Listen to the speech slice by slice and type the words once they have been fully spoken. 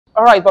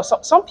All right, but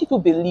some people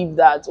believe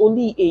that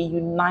only a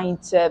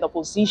united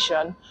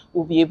opposition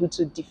will be able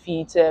to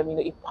defeat,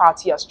 a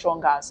party as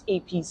strong as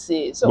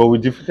APC. But So, we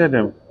defeated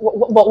them.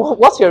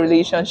 what's your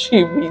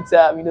relationship with,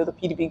 the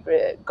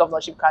PDP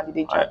governorship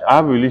candidate I Jordan?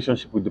 have a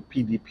relationship with the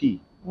PDP.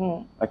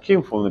 Mm. I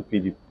came from the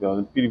PDP. I was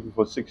in the PDP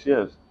for 6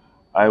 years.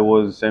 I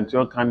was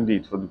central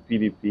candidate for the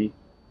PDP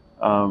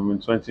in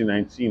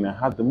 2019. I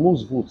had the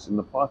most votes in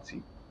the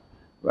party,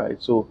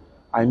 right? So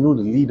I know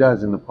the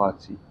leaders in the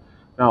party.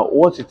 Now,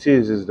 what it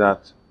is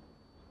that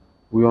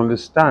we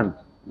understand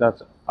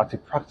that at a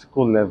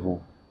practical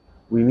level,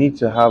 we need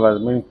to have as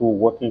many people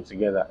working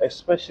together,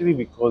 especially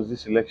because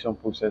this election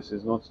process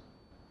is not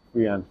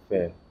free and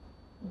fair.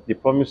 They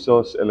promised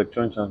us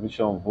electronic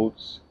transmission of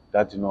votes.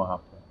 That did not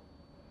happen.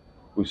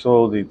 We saw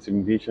all the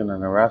intimidation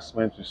and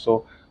harassment. We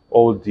saw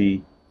all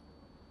the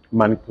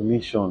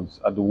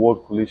manipulations at the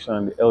World Coalition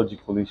and the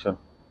LG Coalition.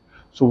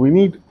 So we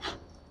need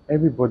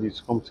everybody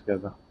to come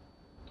together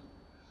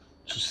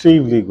to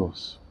save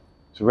Lagos,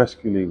 to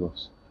rescue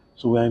Lagos.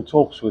 So we are in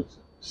talks with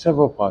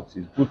several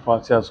parties. Good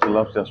Party has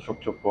collapsed their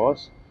structure for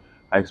us.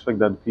 I expect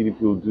that the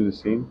PDP will do the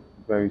same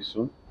very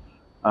soon,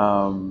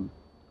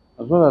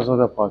 as well as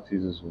other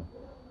parties as well.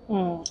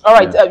 All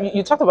right, Yeah.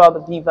 you talked about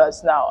the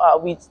beavers now.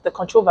 With the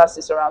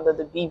controversy surrounding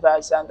the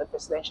beavers and the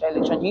presidential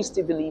election, do you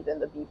still believe in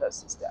the beaver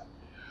system?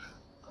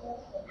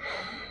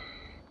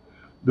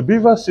 The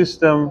beaver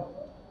system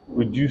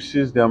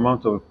reduces the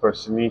amount of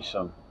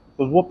impersonation.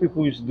 Because what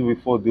people used to do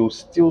before, they would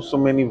steal so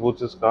many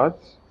voters'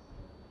 cards,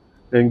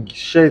 then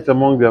share it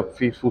among their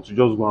faithful to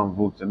just go and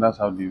vote, and that's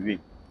how they vote.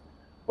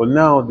 But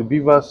now the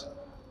beavers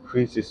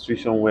creates a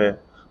situation where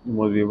you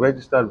must be a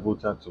registered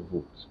voter to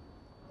vote.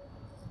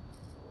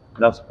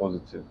 That's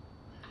positive.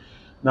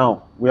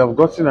 Now, we have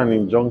gotten an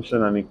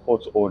injunction and a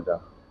court order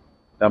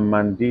that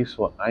mandates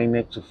for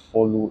INEC to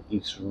follow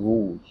its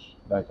rules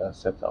that are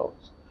set out.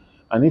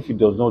 And if it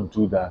does not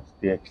do that,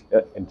 the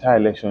entire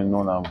election is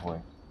null and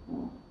void,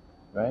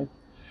 right?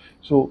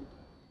 So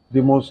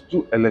they must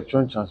do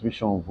electronic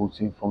transmission of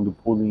voting from the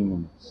polling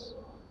units,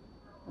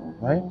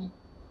 right?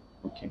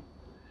 Okay.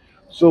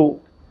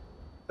 So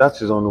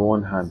that is on the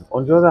one hand.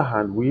 On the other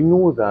hand, we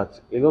know that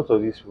a lot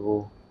of these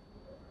people,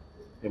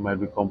 they might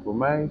be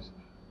compromised.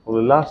 For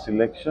the last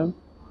election,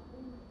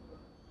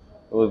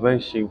 it was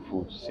very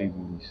shameful to say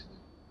the least.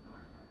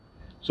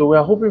 So we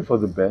are hoping for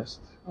the best,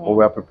 or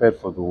we are prepared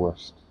for the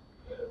worst.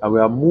 And we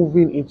are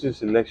moving into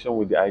this election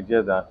with the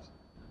idea that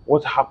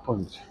what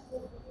happened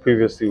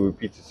previously will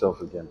repeat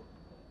itself again.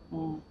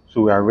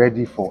 So we are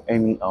ready for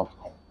any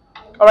outcome.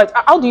 All right,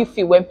 how do you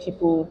feel when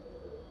people,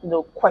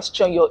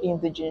 question your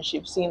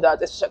indigenship, seeing that,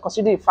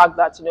 considering the fact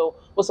that,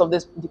 most of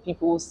the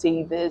people who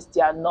say this,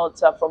 they are not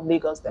from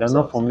Lagos They are not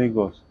themselves? from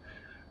Lagos.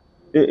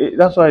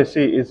 That's why I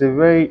say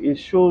it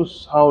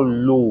shows how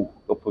low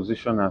the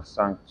opposition has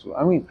sunk to.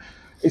 I mean,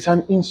 it's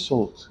an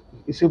insult.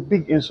 It's a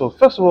big insult.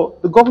 First of all,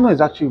 the governor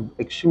is actually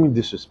extremely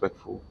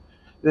disrespectful.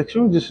 It's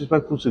extremely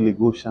disrespectful to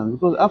Lagosians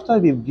because after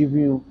they've given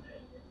you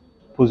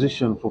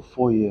position for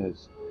 4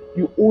 years,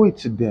 you owe it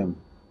to them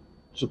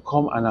to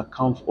come and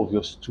account of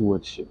your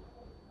stewardship.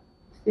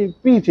 Be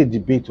it a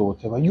debate or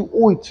whatever, you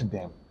owe it to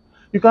them.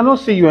 You cannot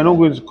say you are not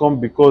going to come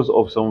because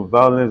of some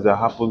violence that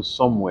happened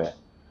somewhere.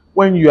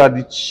 When you are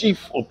the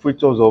chief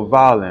operators of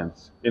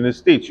violence in the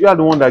state, you are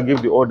the one that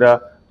gave the order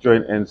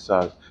during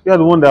NSAS. You are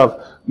the one that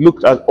have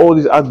looked at all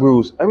these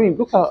agros. I mean,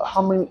 look at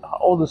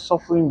all the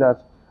suffering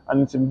that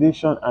and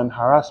intimidation and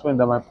harassment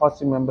that my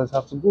party members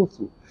have to go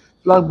through.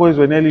 Flag boys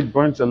were nearly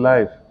burnt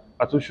alive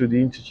at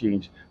Oshodi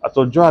Interchange. At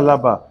Ojo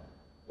Alaba,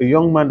 a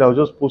young man that was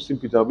just posting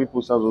Peter Obi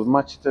posters was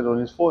macheted on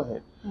his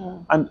forehead.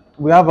 And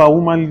we have a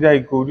woman leader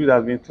in Kodu that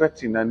has been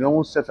threatened and they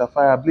almost set a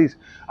fire ablaze.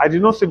 I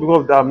did not say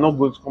because of that I'm not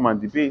going to come and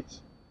debate,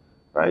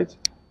 right?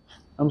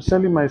 I'm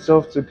selling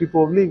myself to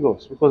people of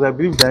Lagos because I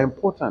believe they're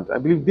important. I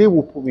believe they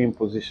will put me in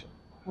position.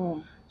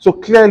 So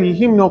clearly,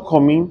 him not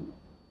coming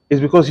is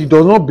because he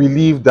does not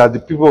believe that the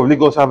people of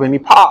Lagos have any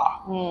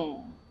power.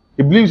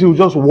 He believes he will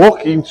just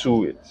walk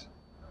into it,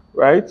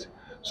 right?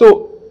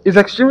 So it's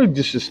extremely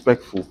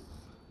disrespectful.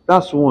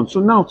 That's one. So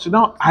now to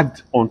now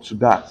add on to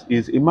that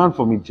is a man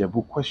from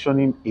Ijebu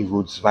questioning a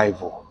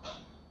Rhodes-Vivour.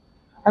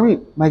 I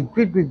mean, my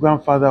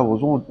great-great-grandfather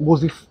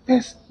was the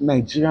first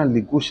Nigerian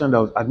Lagosian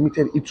that was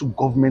admitted into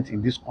government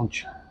in this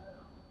country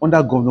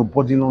under Governor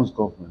Bodilon's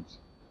government.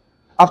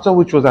 After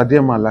which was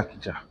Adema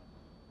Lakija.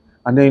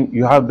 And then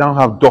you now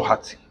have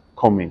Doherty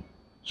coming.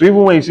 So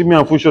even when you see me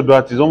and Fusho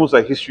Doherty, it's almost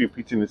like history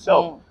repeating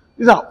itself.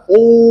 These are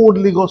old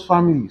Lagos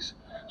families.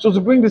 So to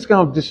bring this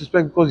kind of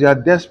disrespect because you are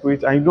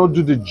desperate and you don't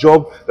do the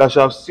job that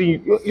you have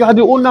seen, you are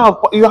the owner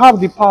of, you have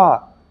the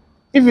power.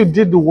 If you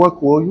did the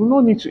work well, you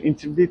don't need to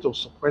intimidate or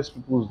suppress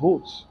people's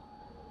votes.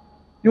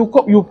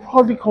 You'll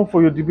probably come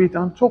for your debate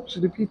and talk to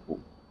the people.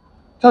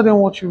 Tell them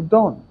what you've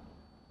done,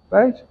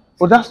 right?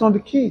 But that's not the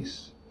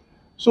case.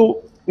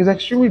 So it's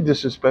extremely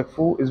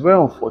disrespectful. It's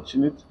very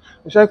unfortunate.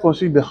 We should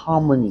consider the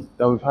harmony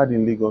that we've had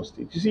in Lagos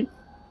State. You see,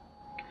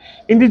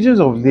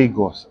 indigenous of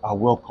Lagos are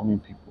welcoming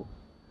people.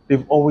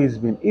 They've always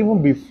been,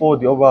 even before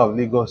the Oba of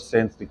Lagos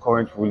sent the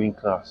current ruling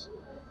class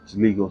to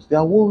Lagos.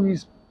 Their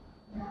worries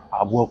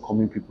are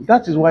welcoming people.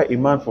 That is why a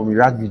man from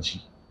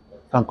Iragbiji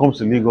can come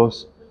to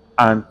Lagos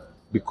and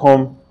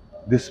become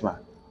this man.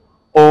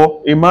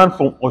 Or a man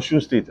from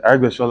Osun State,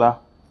 Aregbesola,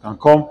 can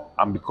come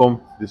and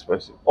become this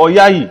person. Or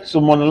Yayi, so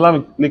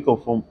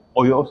Monolami from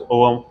Oyo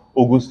or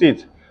Ogun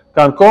State,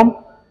 can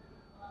come,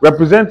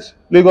 represent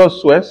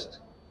Lagos West,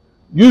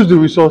 use the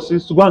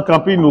resources to go and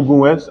campaign in Ogun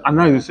West, and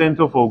now is the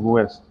center for Ogun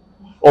West.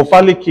 Or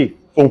Faleke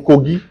from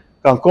Kogi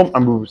can come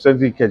and be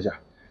representing Ikeja.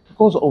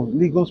 Because of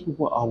Lagos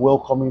people are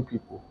welcoming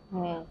people.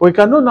 But you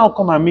cannot now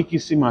come and make it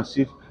seem as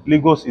if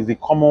Lagos is the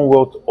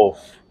commonwealth of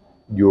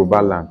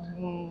Yoruba land.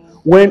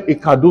 When a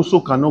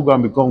Cardoso cannot go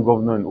and become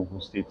governor in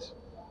Ogun State,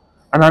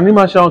 and an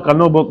Imashawan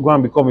cannot go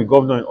and become a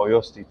governor in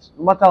Oyo State,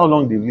 no matter how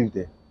long they live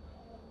there.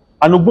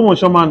 And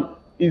Ogbomoshoman,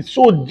 it's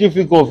so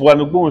difficult for an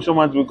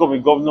Ogbomoshoman to become a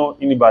governor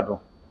in Ibadan.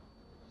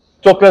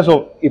 Talk less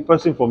of a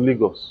person from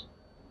Lagos.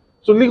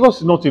 So Lagos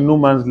is not a no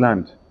man's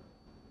land.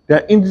 There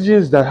are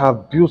indigenes that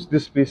have built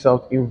this place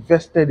out,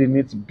 invested in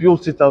it,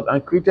 built it out,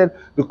 and created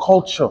the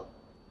culture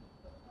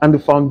and the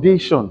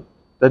foundation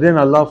that then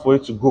allowed for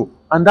it to go.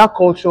 And that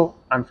culture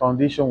and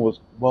foundation was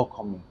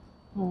welcoming.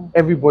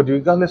 Everybody,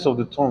 regardless of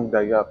the tongue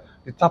that you have,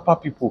 the Tapa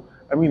people.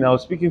 I mean, I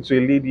was speaking to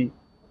a lady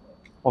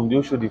from the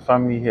Oshodi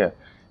family here.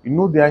 You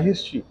know their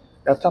history.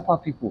 They're Tapa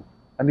people.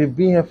 And they've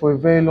been here for a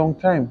very long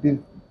time.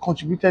 They've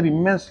contributed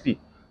immensely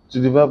to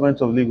the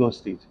development of Lagos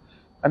State.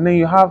 And then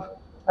you have,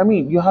 I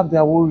mean, you have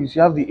their worries,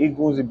 you have the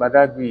Egos in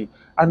Badagry.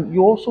 And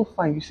you also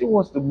find, you see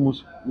what's the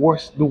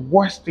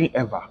worst thing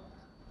ever?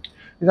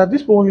 Is that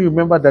these people only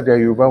remember that they're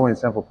Yoruba when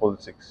it's time for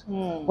politics.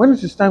 When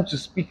it is time to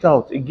speak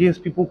out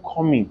against people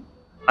coming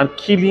and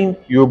killing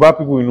Yoruba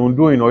people in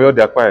Ondo, in Oyo,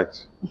 they're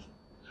quiet.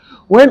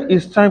 When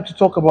it's time to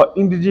talk about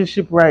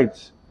indigenship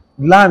rights,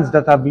 lands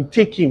that have been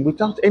taken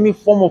without any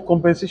form of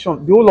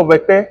compensation, the whole of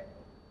Epe,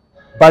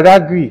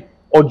 Badagry,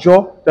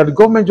 Ojo, that the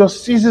government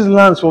just seizes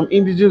lands from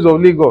indigenes of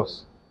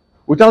Lagos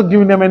without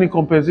giving them any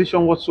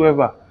compensation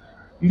whatsoever,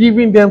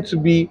 leaving them to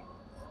be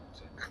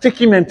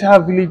taking entire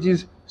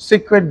villages,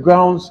 sacred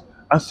grounds,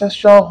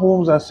 ancestral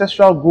homes,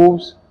 ancestral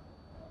groves,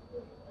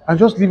 and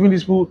just leaving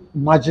these people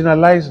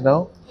marginalized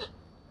now.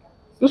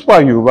 Those people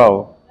are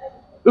Yoruba.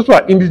 Those people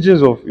are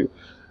indigenous of you.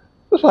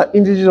 Those people are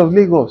indigenous of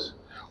Lagos.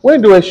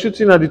 When they were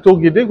shooting at the toll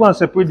gate, they go and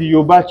separate the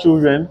Yoruba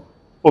children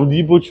from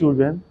the Igbo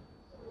children.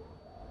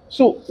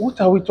 So what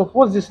are we talking?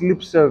 What's this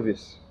lip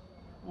service?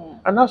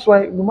 And that's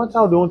why no matter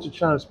how they want to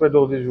try and spread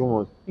all these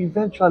rumors,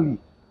 eventually,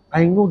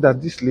 I know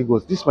that this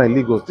Lagos, this my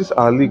Lagos, this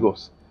our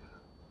Lagos,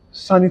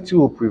 sanity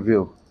will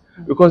prevail.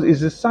 Because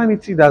it's the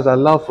sanity that's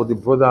allowed for the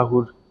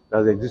brotherhood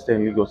that exists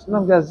in Lagos.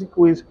 Now,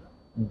 Azikwe's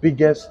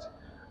biggest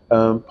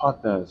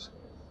partners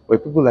were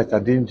people like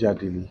Adenji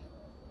Adeli,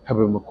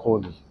 Herbert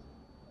Macaulay.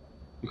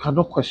 You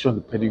cannot question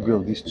the pedigree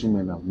of these two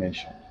men I've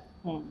mentioned.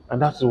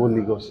 And that's what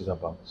Lagos is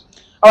about.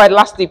 All right,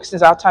 lastly,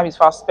 since our time is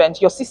fast spent,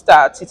 your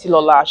sister Titi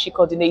Lola, she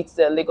coordinates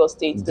the Lagos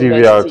State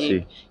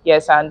diversity.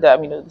 Yes, and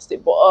you know the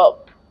state.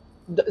 But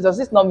does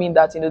this not mean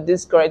that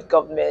this current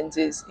government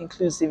is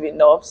inclusive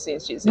enough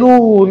since she's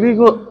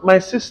My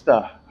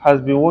sister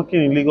has been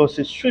working in Lagos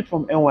State straight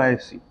from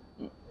NYSC.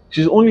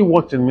 She's only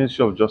worked in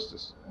Ministry of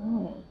Justice.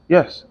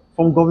 Yes,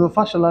 from Governor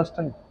Fashola's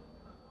time.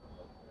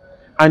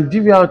 And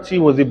DVRT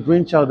was a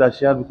brainchild that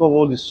she had because of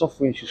all the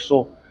suffering she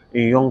saw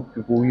in young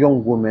people,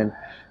 young women,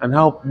 and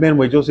how men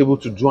were just able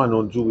to do and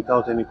undo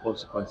without any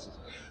consequences.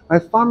 My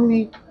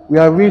family, we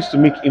are raised to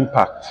make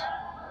impact.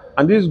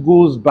 And this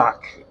goes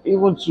back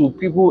even to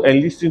people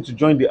enlisting to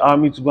join the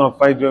army to go and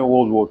fight during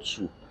World War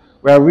II.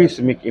 We are raised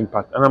to make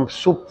impact. And I'm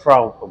so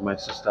proud of my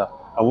sister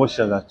and what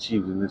she has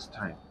achieved in this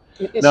time.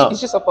 Is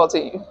she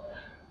supporting you?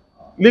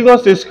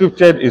 Lagos State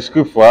scripted a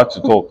script for her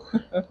to talk.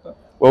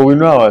 Well, we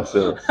know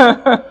ourselves.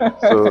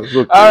 So it's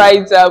okay. All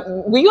right.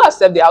 Will you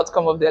accept the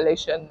outcome of the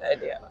election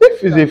earlier?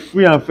 If it's a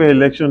free and fair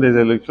election, there's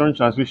electronic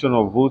transmission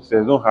of votes,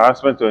 there's no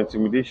harassment or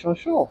intimidation,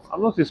 sure.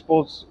 I'm not a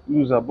sports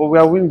loser, but we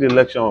are winning the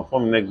election and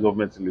forming the next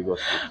government in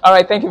Lagos State. All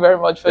right. Thank you very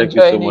much for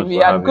joining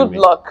me, and good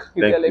luck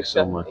with the election. Thank you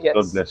so much. Yes.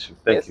 God bless you.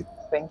 Thank you.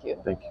 Thank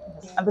you. Thank you.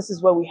 And this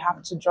is where we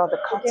have to draw the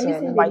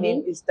curtain. My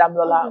name is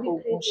Damilola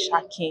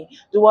Ogunshaki.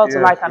 Do well to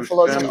like and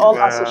follow us on all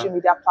our social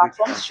media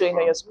platforms showing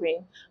on your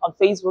screen, on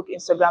Facebook,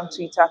 Instagram,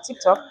 Twitter,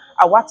 TikTok.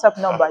 Our WhatsApp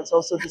number is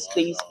also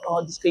displayed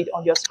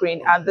on your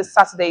screen. And this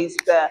Saturday is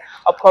the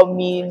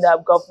upcoming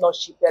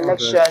governorship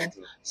election.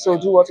 So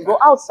do well to go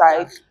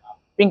outside,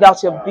 bring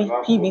out your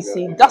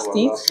PVC, dust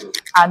it,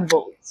 and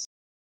vote.